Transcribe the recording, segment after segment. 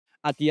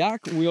At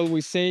IAAC, we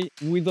always say,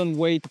 we don't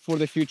wait for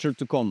the future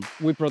to come,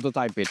 we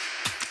prototype it.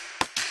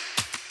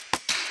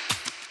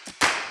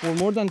 For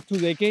more than 2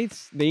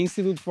 decades, the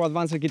Institute for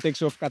Advanced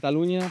Architecture of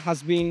Catalonia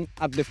has been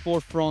at the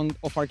forefront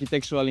of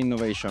architectural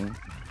innovation,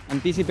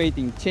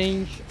 anticipating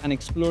change and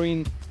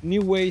exploring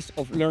new ways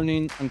of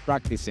learning and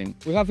practicing.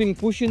 We have been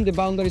pushing the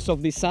boundaries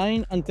of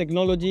design and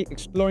technology,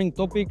 exploring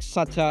topics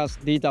such as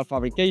digital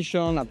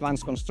fabrication,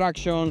 advanced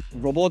construction,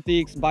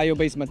 robotics,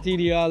 bio-based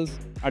materials,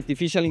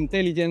 artificial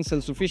intelligence,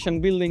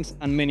 self-sufficient buildings,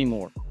 and many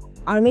more.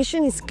 Our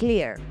mission is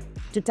clear: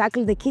 to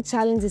tackle the key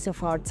challenges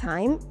of our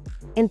time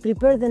and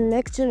prepare the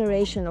next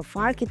generation of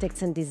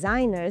architects and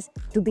designers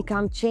to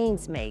become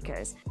change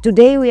makers.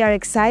 Today, we are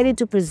excited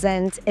to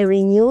present a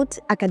renewed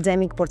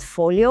academic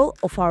portfolio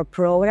of our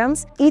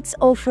programs, each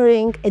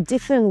offering a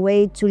different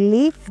way to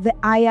live the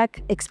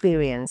IAAC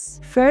experience.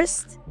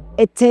 First,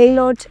 a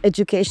tailored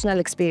educational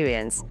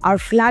experience, our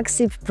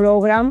flagship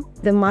program,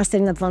 the Master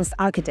in Advanced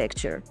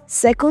Architecture.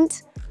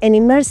 Second, an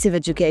immersive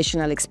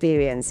educational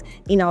experience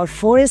in our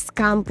Forest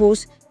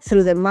campus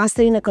through the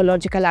Master in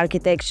Ecological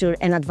Architecture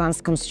and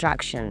Advanced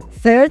Construction.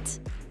 Third,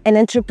 an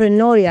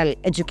entrepreneurial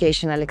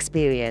educational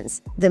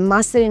experience, the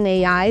Master in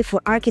AI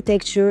for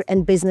Architecture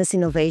and Business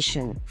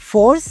Innovation.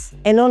 Fourth,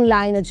 an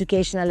online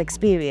educational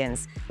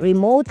experience,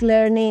 remote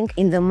learning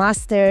in the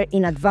Master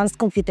in Advanced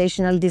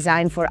Computational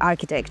Design for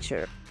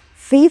Architecture.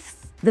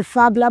 Fifth, the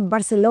Fab Lab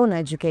Barcelona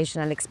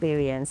educational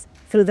experience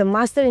through the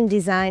Master in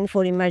Design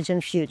for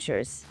Emergent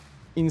Futures.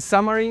 In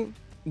summary,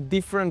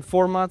 different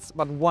formats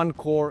but one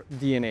core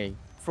DNA.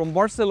 From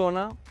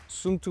Barcelona,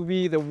 soon to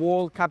be the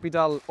World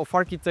Capital of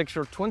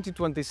Architecture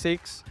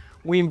 2026,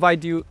 we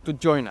invite you to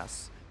join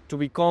us to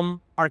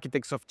become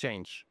architects of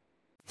change.